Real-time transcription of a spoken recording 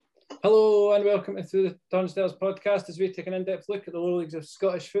Hello and welcome to Through the Turnstiles podcast as we take an in-depth look at the lower leagues of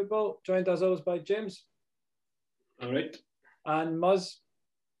Scottish football, joined as always by James. All right. And Muzz.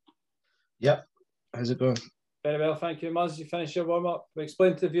 Yep. How's it going? Very well, thank you. Muzz, you finished your warm-up. We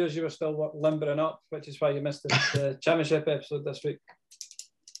explained to the viewers you were still limbering up, which is why you missed the championship episode this week.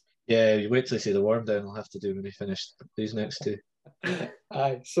 Yeah, you wait till you see the warm down. I'll have to do when we finish these next two.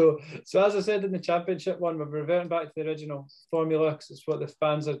 Aye, so as I said in the championship one, we're reverting back to the original formula because it's what the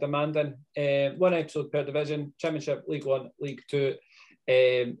fans are demanding. One episode per division, Championship, League One, League Two.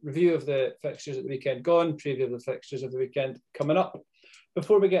 Review of the fixtures at the weekend gone, preview of the fixtures of the weekend coming up.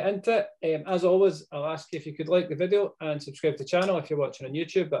 Before we get into it, as always, I'll ask you if you could like the video and subscribe to the channel if you're watching on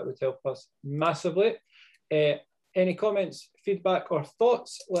YouTube. That would help us massively. Any comments, feedback or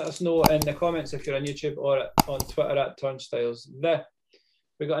thoughts, let us know in the comments if you're on YouTube or on Twitter at Turnstiles.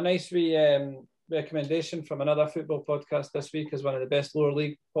 We got a nice recommendation from another football podcast this week as one of the best lower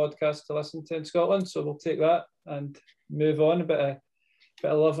league podcasts to listen to in Scotland. So we'll take that and move on. A bit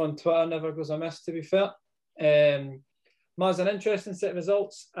of love on Twitter never goes amiss, to be fair. Maz, an interesting set of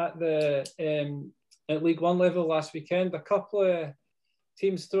results at the at League One level last weekend. A couple of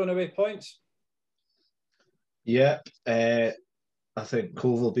teams throwing away points. Yeah, I think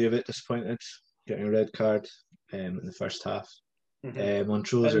Cove will be a bit disappointed getting a red card in the first half. Mm-hmm.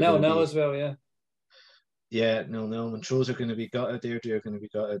 Montrose are 0-0 as well, yeah. Yeah, 0-0. Montrose are going to be gutted. Airdrie are going to be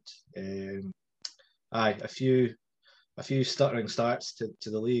gutted. A few stuttering starts to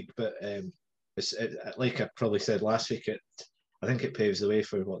the league, but like I probably said last week, I think it paves the way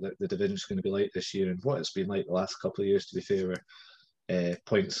for what the division's going to be like this year and what it's been like the last couple of years. To be fair, where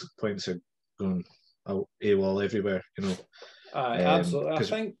points are going AWOL everywhere, you know. Absolutely. I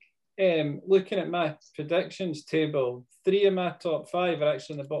think looking at my predictions table, 3 of my top 5 are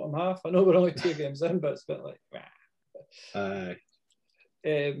actually in the bottom half. I know we're only 2 games in, but it's a bit like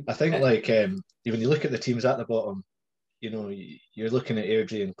I think when you look at the teams at the bottom, you know, you're looking at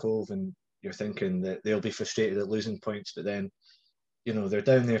Airdrie and Cove and you're thinking that they'll be frustrated at losing points, but then, you know, they're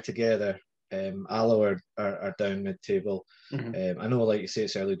down there together. Alloa are down mid-table. Mm-hmm. I know, like you say,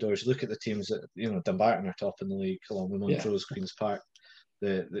 it's early doors. You look at the teams that, you know, Dumbarton are top in the league, along with Montrose, Queen's Park.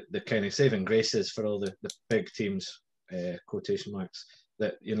 The kind of saving graces for all the big teams, quotation marks,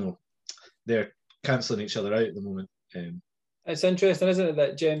 that, you know, they're cancelling each other out at the moment. It's interesting, isn't it,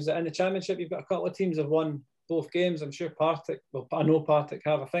 that, James, that in the Championship you've got a couple of teams have won both games. I'm sure Partick, well, I know Partick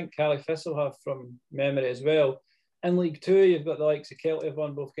have. I think Cali Thistle have from memory as well. In League Two, you've got the likes of Kelty have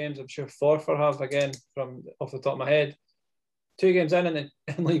won both games. I'm sure Forfar have, again, from off the top of my head. 2 games in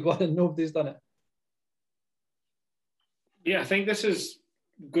League One and nobody's done it. Yeah, I think this is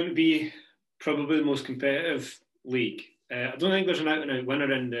going to be probably the most competitive league. I don't think there's an out-and-out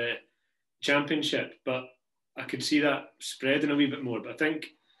winner in the Championship, but I could see that spreading a wee bit more. But I think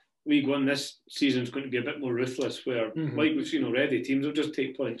League One this season is going to be a bit more ruthless, where, like we've seen already, teams will just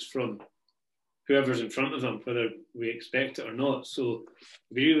take points from whoever's in front of them, whether we expect it or not. So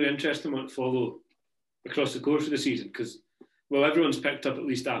it'll be really interesting one to follow across the course of the season, because, well, everyone's picked up at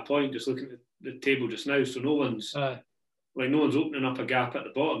least a point just looking at the table just now, so no one's opening up a gap at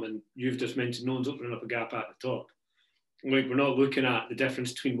the bottom, and you've just mentioned no one's opening up a gap at the top. Like, we're not looking at the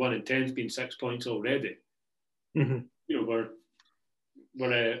difference between 1 and 10 being 6 points already. Mm-hmm. You know,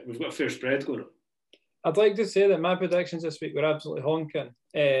 we've got a fair spread going on. I'd like to say that my predictions this week were absolutely honking.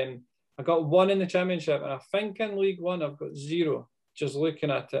 I got 1 in the Championship, and I think in League One I've got 0, just looking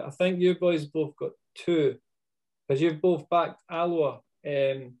at it. I think you boys both got 2, because you've both backed Alloa.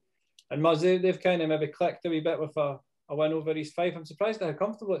 And Muzz, they've kind of maybe clicked a wee bit with a win over East Fife. I'm surprised at how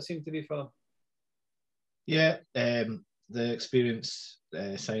comfortable it seemed to be for them. Yeah, the experienced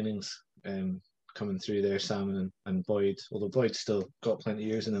signings coming through there, Salmon and Boyd, although Boyd's still got plenty of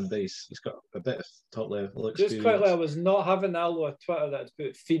years in him, but he's got a bit of top level experience. Just quickly, I was not having Alloa Twitter that had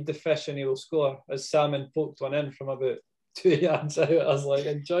put "feed the fish and he will score" as Salmon poked one in from about 2 yards out. I was like,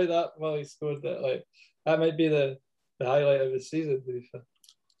 enjoy that while he scored it. Like, that might be the highlight of the season, to be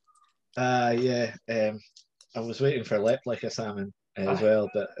fair. Yeah, I was waiting for Lep like a salmon as well,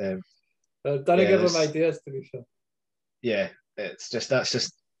 but don't give him ideas, to be fair. Yeah, that's just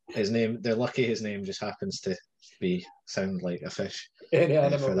his name. They're lucky his name just happens to sound like a fish for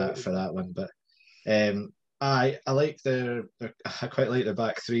that one. But I like I quite like their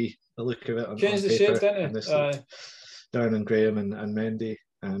back three. The look of it on Changed paper. The shades, didn't it? Darren and Graham and Mendy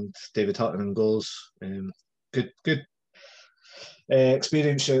and David Hutton in goals. Good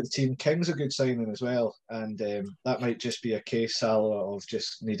experience out of the team. King's a good signing as well, and that might just be a case, Salah, of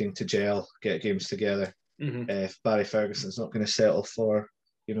just needing to gel, get games together. If Barry Ferguson's not going to settle for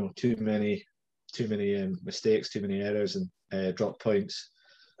too many mistakes, too many errors, and drop points,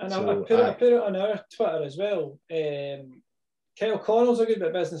 And So, I put it on our Twitter as well. Kyle Connell's a good bit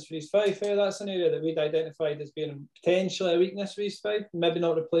of business for East Fife. That's an area that we'd identified as being potentially a weakness for East Fife, maybe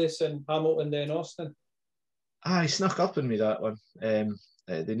not replacing Hamilton then Austin. He snuck up on me, that one.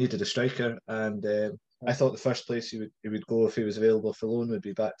 They needed a striker, and I thought the first place he would go if he was available for loan would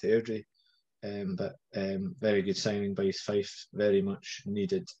be back to Airdrie. But very good signing by East Fife, very much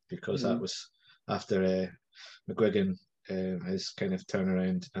needed, because that was after McGuigan his kind of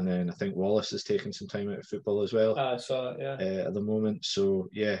turnaround, and then I think Wallace is taking some time out of football as well. I saw it, yeah. At the moment, so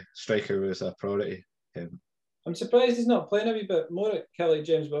yeah, striker was a priority. I'm surprised he's not playing a wee bit more at Kelly,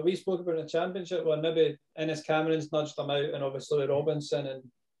 James, but we spoke about in the Championship one. Maybe Ennis Cameron's nudged him out, and obviously Robinson and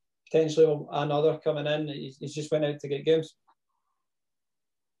potentially another coming in. He's just went out to get games.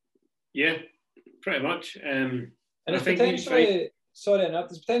 Yeah, pretty much. And it's potentially,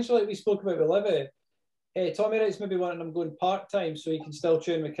 there's potentially, like we spoke about with Livy, Tommy Wright's maybe wanting him going part-time so he can still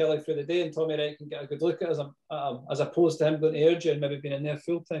tune with Kelly through the day, and Tommy Wright can get a good look at him, as opposed to him going to Airdrie and maybe being in there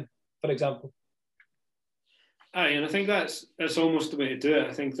full-time, for example. Aye, and I think that's almost the way to do it.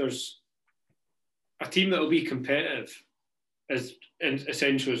 I think there's a team that will be competitive is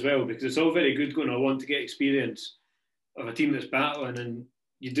essential as well, because it's all very good going, I want to get experience of a team that's battling, and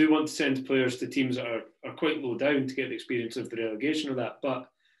you do want to send players to teams that are quite low down to get the experience of the relegation of that. But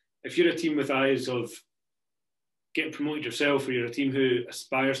if you're a team with eyes of getting promoted yourself, or you're a team who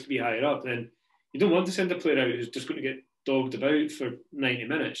aspires to be higher up, then you don't want to send a player out who's just going to get dogged about for 90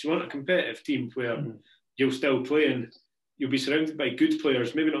 minutes. You want a competitive team where you'll still play, and you'll be surrounded by good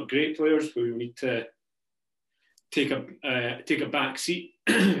players, maybe not great players, where you need to take a back seat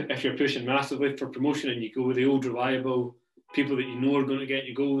if you're pushing massively for promotion, and you go with the old reliable people that you know are going to get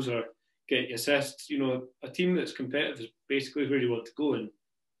you goals or get you assists. You know, a team that's competitive is basically where you want to go, and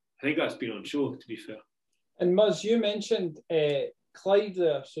I think that's been on show, to be fair. And Muzz, you mentioned Clyde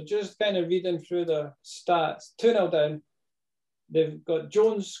there, so just kind of reading through the stats. 2-0 down. They've got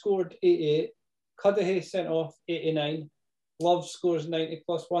Jones scored 88, Cudahy sent off 89, Love scores 90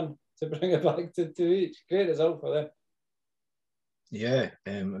 plus 1 to bring it back to 2 each. Great result for them. Yeah,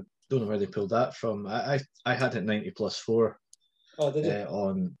 I don't know where they pulled that from. I had it 90 plus 4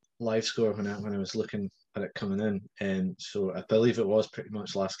 on live score when I was looking at it coming in, and so I believe it was pretty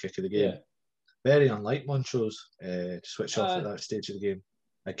much last kick of the game. Yeah. Very unlike Montrose to switch off at that stage of the game.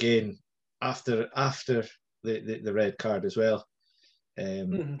 Again, after the red card as well.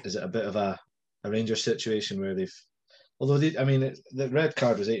 Is it a bit of a Rangers situation where they've, although the red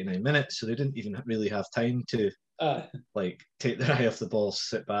card was 89 minutes, so they didn't even really have time to like take their eye off the ball,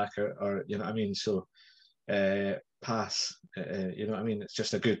 sit back, or you know what I mean. So pass, you know what I mean. It's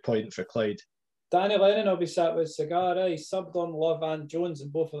just a good point for Clyde. Danny Lennon will be sat with cigar. He subbed on Love and Jones, and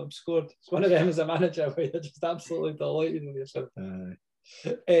both of them scored. It's one of them as a manager where you're just absolutely delighted with yourself.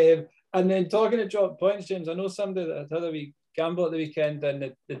 And then talking to drop points, James, I know somebody that had a wee gamble at the weekend,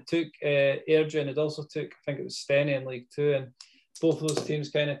 and they took Airdrie, and it also took, I think it was Steny in League Two, and both of those teams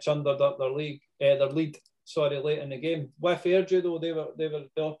kind of chundered up their lead late in the game. With Airdrie though, they were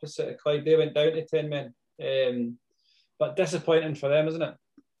the opposite of Clyde. They went down to 10 men, but disappointing for them, isn't it?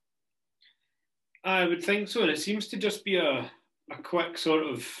 I would think so, and it seems to just be a quick sort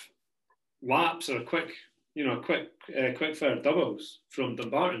of lapse, or a quick fire doubles from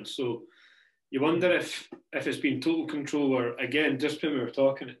Dumbarton. So you wonder if it's been total control, or again, just when we were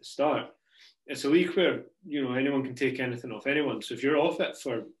talking at the start, it's a league where anyone can take anything off anyone. So if you're off it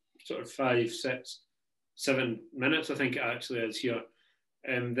for sort of 5, 6, 7 minutes, I think it actually is here,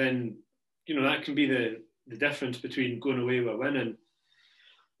 then that can be the difference between going away with a win and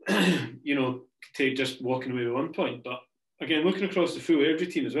take just walking away with 1 point. But again, looking across the full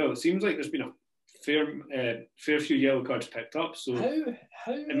Airdrie team as well, it seems like there's been a fair few yellow cards picked up. So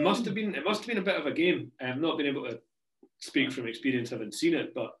it must have been a bit of a game. I've not been able to speak from experience having seen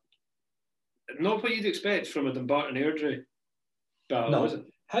it, but not what you'd expect from a Dumbarton Airdrie battle, is it?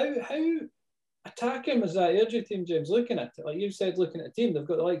 How attacking was that Airdrie team, James? Looking at it, like you've said, looking at the team, they've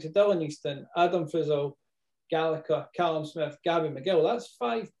got the likes of Dylan Easton, Adam Frizzell, Gallagher, Callum Smith, Gabby McGill. That's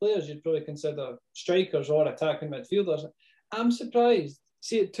 5 players you'd probably consider strikers or attacking midfielders. I'm surprised,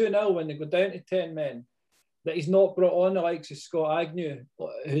 see it 2-0 when they go down to 10 men, that he's not brought on the likes of Scott Agnew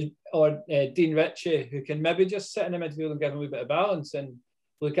or Dean Ritchie, who can maybe just sit in the midfield and give him a wee bit of balance and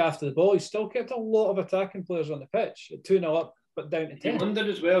look after the ball. He's still kept a lot of attacking players on the pitch at 2-0 up, but down to 10. You wonder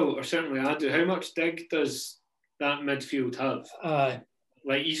as well, or certainly I do, how much dig does that midfield have?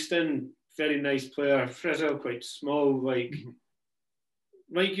 Like Easton, very nice player. Frizzell, quite small. Like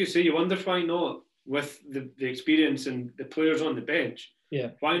you say, you wonder why not, with the experience and the players on the bench.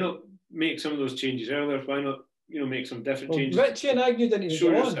 Yeah. Why not make some of those changes earlier? Why not make some different well, changes. Richie and Agnew didn't even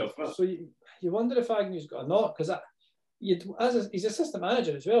Show get yourself on. up. So you wonder if Agnew's got a knock, because he's assistant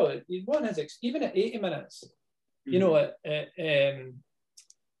manager as well. You'd want even at 80 minutes,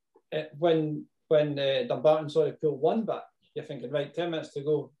 when Dumbarton pulled one back, you're thinking, right, 10 minutes to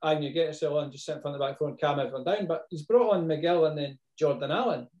go, Agnew, get yourself on, just sit in front of the back four and calm everyone down. But he's brought on McGill and then Jordan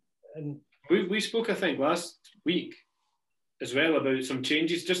Allen. And we spoke, I think, last week as well about some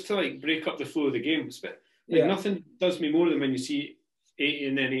changes just to break up the flow of the games. But nothing does me more than when you see 80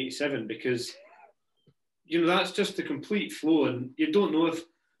 and then 87, because that's just the complete flow, and you don't know if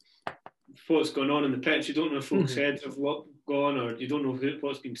what's going on in the pitch. You don't know if folks' heads have gone, or you don't know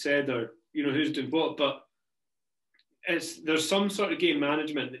what's been said, or who's doing what. But there's some sort of game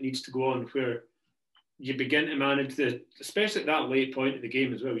management that needs to go on where you begin to manage especially at that late point of the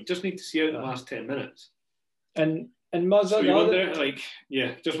game as well. We just need to see out the last 10 minutes. And Muzza, so you wonder,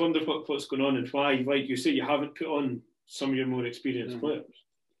 just wonder what's going on and why, like you say, you haven't put on some of your more experienced players.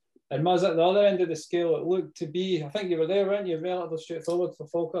 And Muzz, at the other end of the scale, it looked to be, I think you were there, weren't you? Relatively straightforward for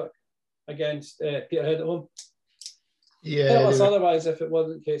Falkirk against Peterhead at home. Yeah. Tell us otherwise if it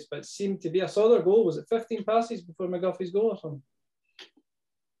wasn't the case, but it seemed to be. I saw their goal. Was it 15 passes before McGuffey's goal or something?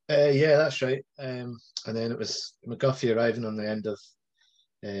 Yeah, that's right. And then it was McGuffey arriving on the end of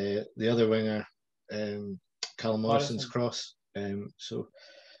the other winger, Callum Morrison's cross. So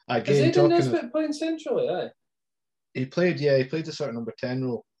again, is Aidan Nesbitt playing centrally? Aye. He played a sort of number 10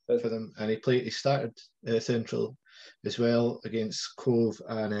 role for them, and he started central as well against Cove,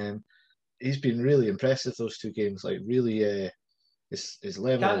 and he's been really impressive those two games. Really, his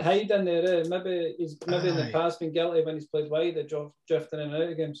level. Can't hide in there. Maybe he's in the past been guilty when he's played wide at drifting in and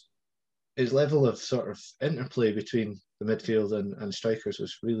out of games. His level of sort of interplay between the midfield and strikers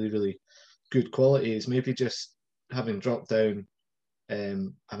was really, really good quality. He's maybe just having dropped down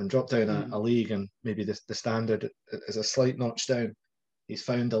a league, and maybe the standard is a slight notch down. He's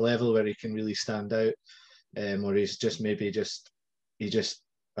found a level where he can really stand out, or he just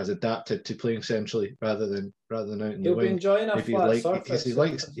has adapted to playing centrally rather than out in the wing. He'll be enjoying a flat surface.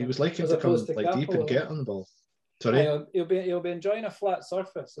 He was liking to come deep and get on the ball. Sorry? He'll be enjoying a flat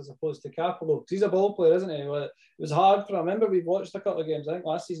surface as opposed to Capello, because he's a ball player, isn't he? Well, it was hard for him. I remember we watched a couple of games, I think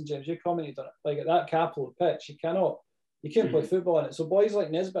last season, James, you commented on it, at that Capello pitch, you can't play football in it. So boys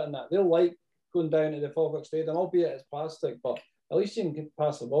like Nesbitt and that, they'll like going down to the Falkirk Stadium, albeit it's plastic, but at least you can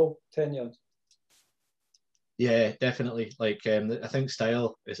pass the ball 10 yards. Yeah, definitely. I think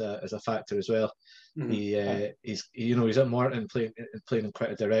style is a factor as well. He's at Morton playing in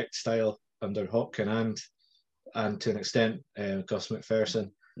quite a direct style under Hopkin and to an extent Gus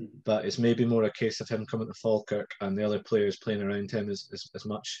McPherson. But it's maybe more a case of him coming to Falkirk and the other players playing around him as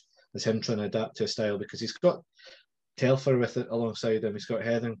much as him trying to adapt to a style, because he's got Telfer with it alongside him. He's got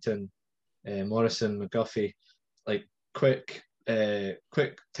Hetherington, Morrison, McGuffey, quick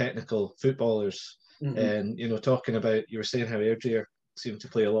technical footballers. And talking about, you were saying how Airdrie seemed to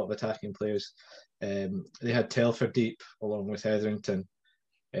play a lot of attacking players. They had Telfer deep along with Hetherington,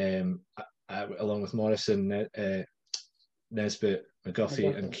 along with Morrison, Nesbitt,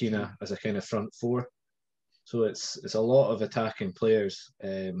 McGuffey, and Keena as a kind of front four. So it's a lot of attacking players.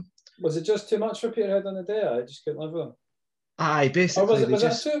 Was it just too much for Peterhead on the day? I just couldn't live with them. Aye, basically. Or was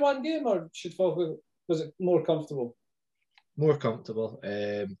it a 2-1 game, or was it more comfortable? More comfortable.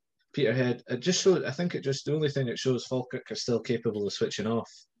 Peterhead, I think the only thing it shows Falkirk are still capable of switching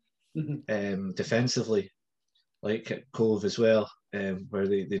off defensively, like at Cove as well, where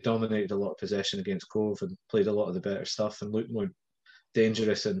they dominated a lot of possession against Cove and played a lot of the better stuff and looked more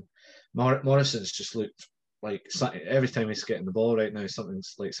dangerous. And Morrison's just looked like every time he's getting the ball right now,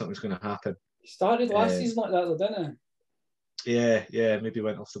 something's going to happen. He started last season like that, though, didn't he? Yeah, maybe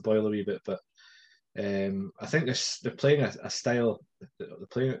went off the boil a wee bit, but I think they're playing a style. They're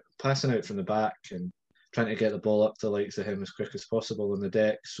playing passing out from the back and trying to get the ball up to the likes of him as quick as possible on the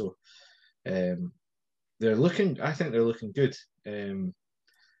deck. So I think they're looking good.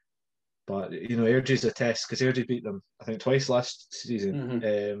 But Airdrie's a test, because Airdrie beat them, I think, twice last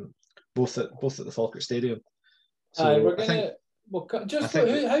season, both at the Falkirk Stadium. So we're gonna.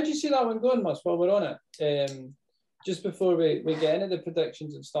 How do you see that one going, Mus? While we're on it, just before we get into the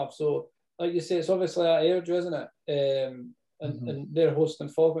predictions and stuff. So, like you say, it's obviously at Airdrie, isn't it? And they're hosting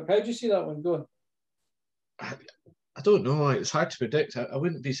Falkirk. How do you see that one going? I don't know. It's hard to predict. I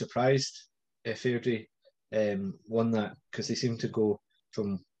wouldn't be surprised if Airdrie won that, because they seem to go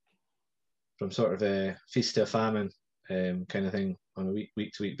from sort of a feast to a famine kind of thing on a week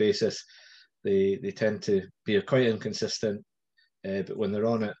to week basis. They tend to be quite inconsistent, but when they're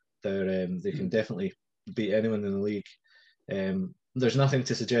on it, they can definitely beat anyone in the league. there's nothing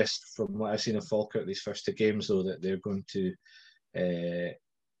to suggest from what I've seen of Falkirk these first two games, though, that they're going to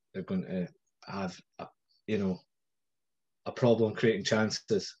have a problem creating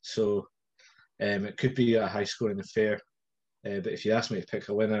chances. So it could be a high scoring affair. But if you ask me to pick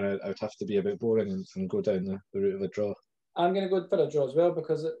a winner, I would have to be a bit boring and go down the route of a draw. I'm going to go for a draw as well,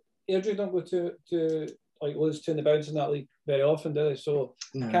 because Airdrie don't go to like lose 2 in the bounce in that league very often, do they? So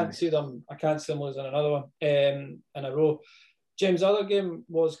no. I can't see them losing another one in a row. James, the other game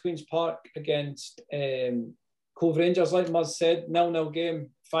was Queen's Park against Cove Rangers. Like Muzz said, 0-0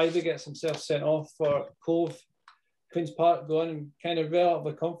 game. Fivey gets himself sent off for Cove. Queen's Park going and kind of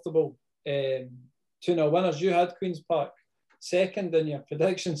relatively comfortable 2-0 winners. You had Queen's Park second in your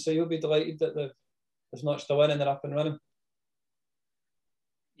prediction, so you'll be delighted that they've notched the win and they're up and running.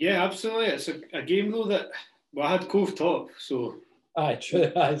 Yeah, absolutely. It's a game though that I had Cove top, so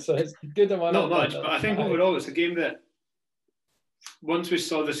true. So it's good. Not much, but I think overall it's a game that once we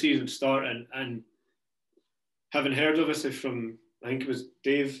saw the season start and having heard obviously from, I think it was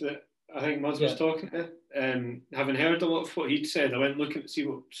Dave that I think Muzz was talking to, having heard a lot of what he'd said, I went looking to see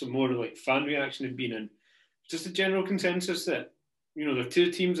what some more like fan reaction had been, and just a general consensus that there are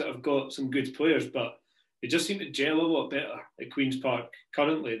two teams that have got some good players, but they just seem to gel a lot better at Queen's Park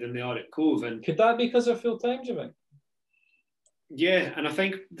currently than they are at Cove. And could that be because they're full time, do you think? Yeah, and I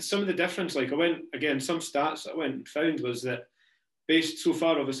think some of the difference, like some stats I went and found was that based so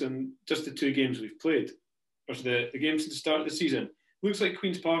far, obviously, on just the 2 games we've played, or the games at the start of the season, looks like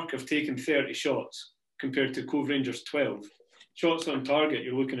Queen's Park have taken 30 shots compared to Cove Rangers 12. Shots on target,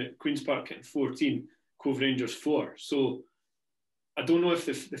 you're looking at Queen's Park getting 14, Cove Rangers 4. So I don't know if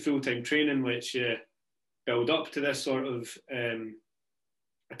the full-time training lets you build up to this sort of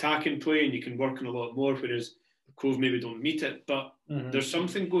attacking play and you can work on a lot more, whereas Cove maybe don't meet it. But there's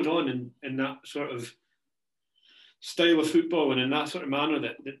something going on in that sort of style of football and in that sort of manner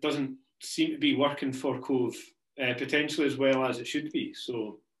that doesn't seem to be working for Cove potentially as well as it should be.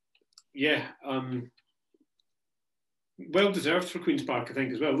 So, yeah, well deserved for Queen's Park, I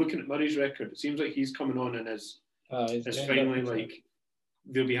think, as well. Looking at Murray's record, it seems like he's coming on and is finally like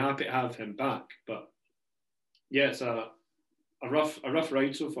they'll be happy to have him back. But yeah, it's a rough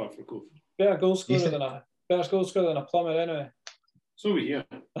ride so far for Cove. Better goal scorer than a plumber, anyway. So yeah,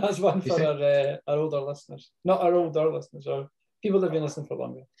 that's one for our older listeners, not our older listeners, or people that have been listening for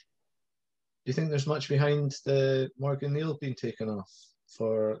longer. Do you think there's much behind the Morgan Neal being taken off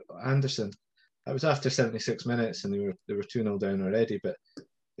for Anderson? That was after 76 minutes and they were 2-0 down already. But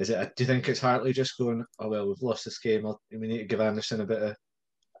do you think it's Hartley just going, oh well, we've lost this game, we need to give Anderson a bit of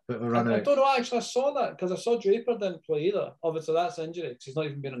a run out? I don't know. Actually, I saw that because I saw Draper didn't play either. Obviously, that's injury because he's not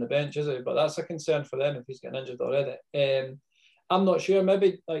even been on the bench, is he? But that's a concern for them if he's getting injured already. I'm not sure.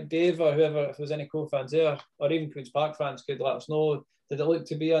 Maybe like Dave or whoever, if there's any Cove fans there, or even Queen's Park fans, could let us know. Did it look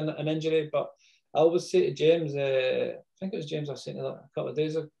to be an injury? But I always say to James, I think it was James I was saying that a couple of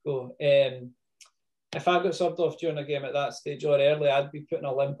days ago, if I got subbed off during a game at that stage or early, I'd be putting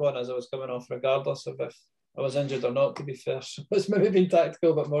a limp on as I was coming off, regardless of if I was injured or not, to be fair. So it's maybe been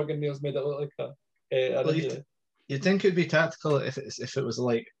tactical, but Morgan Neal's made it look like an injury. You'd think it'd be tactical if it was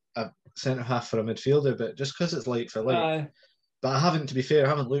like a centre half for a midfielder, but just because it's light for light. But I haven't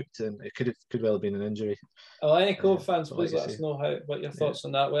looked, and it could well have been an injury. Well, any Cove fans, please let us know what your thoughts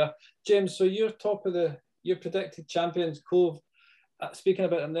on that were. James, so you're top of your predicted champions, Cove. Speaking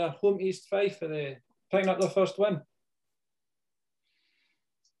about them there, home East Fife, are they picking up their first win?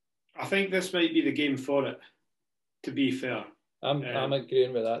 I think this might be the game for it, to be fair. I'm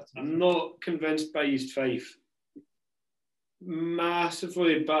agreeing with that. I'm not convinced by East Fife.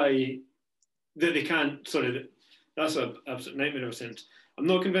 Massively by that they can't, that's an absolute nightmare of a sense. I'm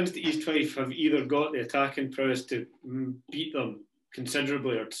not convinced that East Fife have either got the attacking prowess to beat them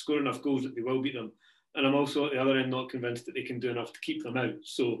considerably or to score enough goals that they will beat them. And I'm also at the other end not convinced that they can do enough to keep them out.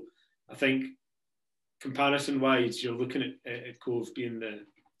 So I think comparison-wise, you're looking at Cove being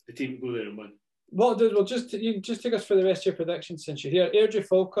the team to go there and win. Well, just take us for the rest of your predictions since you're here. Airdrie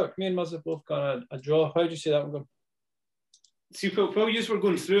Falkirk, me and Muzz have both got a draw. How do you see that one going? See, while you were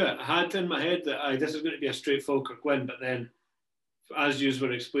going through it, I had in my head that this is going to be a straight Falkirk win, but then as you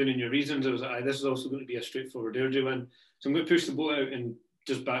were explaining your reasons, I was like, this is also going to be a straightforward Airdrie win. So I'm going to push the boat out and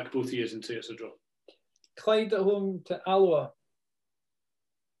just back both of you and say it's a draw. Clyde at home to Alloa.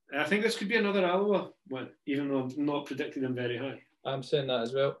 I think this could be another Alloa win, even though I'm not predicting them very high. I'm saying that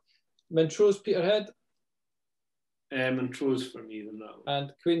as well. Montrose Peterhead. Montrose for me than that one.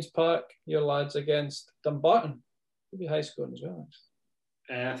 And Queen's Park, your lads against Dumbarton. Could be high scoring as well.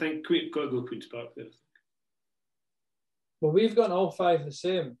 I think got to go Queen's Park there. Well, we've gotten all 5 the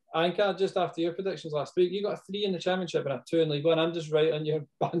same. I think just after your predictions last week, you got a 3 in the Championship and a 2 in League One. I'm just right on your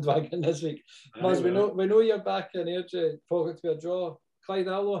bandwagon this week. Muzz, we know you're back in here to pocket to be a draw. Clyde,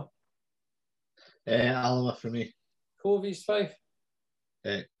 Alloa? Alloa for me. Cove, East Fife?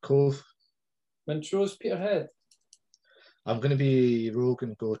 Cove. Montrose, Peterhead? I'm going to be rogue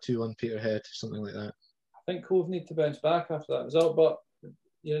and go 2-1 Peterhead, something like that. I think Cove need to bounce back after that result, but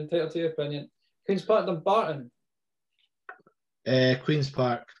you're entitled to your opinion. Queen's Park, Dumbarton? Queen's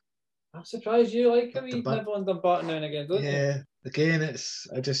Park. I'm surprised you like a wee nibble on Dumbarton now and again, don't you? Yeah, again,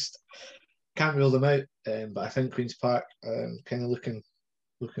 I just can't rule them out, but I think Queen's Park kind of looking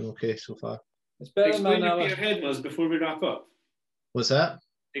okay so far. It's better Explain than your Peterhead was before we wrap up. What's that?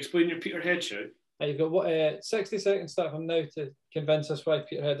 Explain your Peterhead show. You've got 60 seconds start from now to convince us why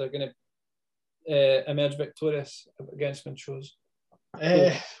Peterhead are going to emerge victorious against Montrose.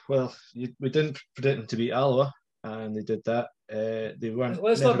 Well, we didn't predict them to beat Alloa, and they did that. They weren't.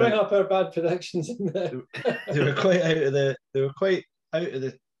 Let's not bring up our bad predictions in there. They were quite out of the. They were quite out of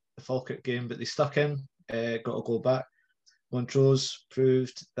the Falkirk game, but they stuck in. Got a goal back. Montrose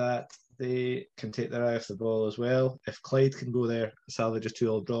proved that they can take their eye off the ball as well. If Clyde can go there, salvage a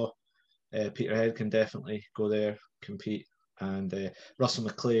 2-2 draw, Peterhead can definitely go there, compete. And Russell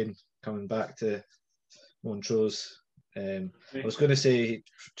McLean coming back to Montrose. I was going to say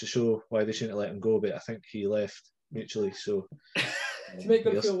to show why they shouldn't have let him go, but I think he left mutually. So to make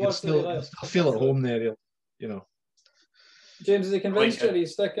them feel worse, he'll feel at home there. James, is he convinced you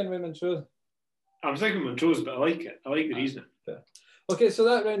he's sticking with Montrose? I'm thinking Montrose, but I like it. I like the reasoning. Okay, so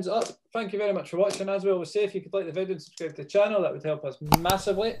that rounds up. Thank you very much for watching. As we always say, if you could like the video and subscribe to the channel, that would help us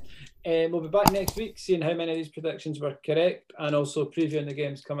massively. We'll be back next week, seeing how many of these predictions were correct, and also previewing the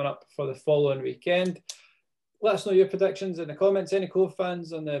games coming up for the following weekend. Let us know your predictions in the comments. Any Cove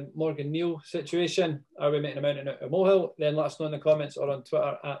fans on the Morgan Neal situation? Are we making a mountain out of molehill? Then let us know in the comments or on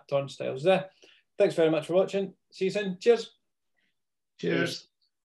Twitter @Turnstiles. Thanks very much for watching. See you soon. Cheers. Cheers.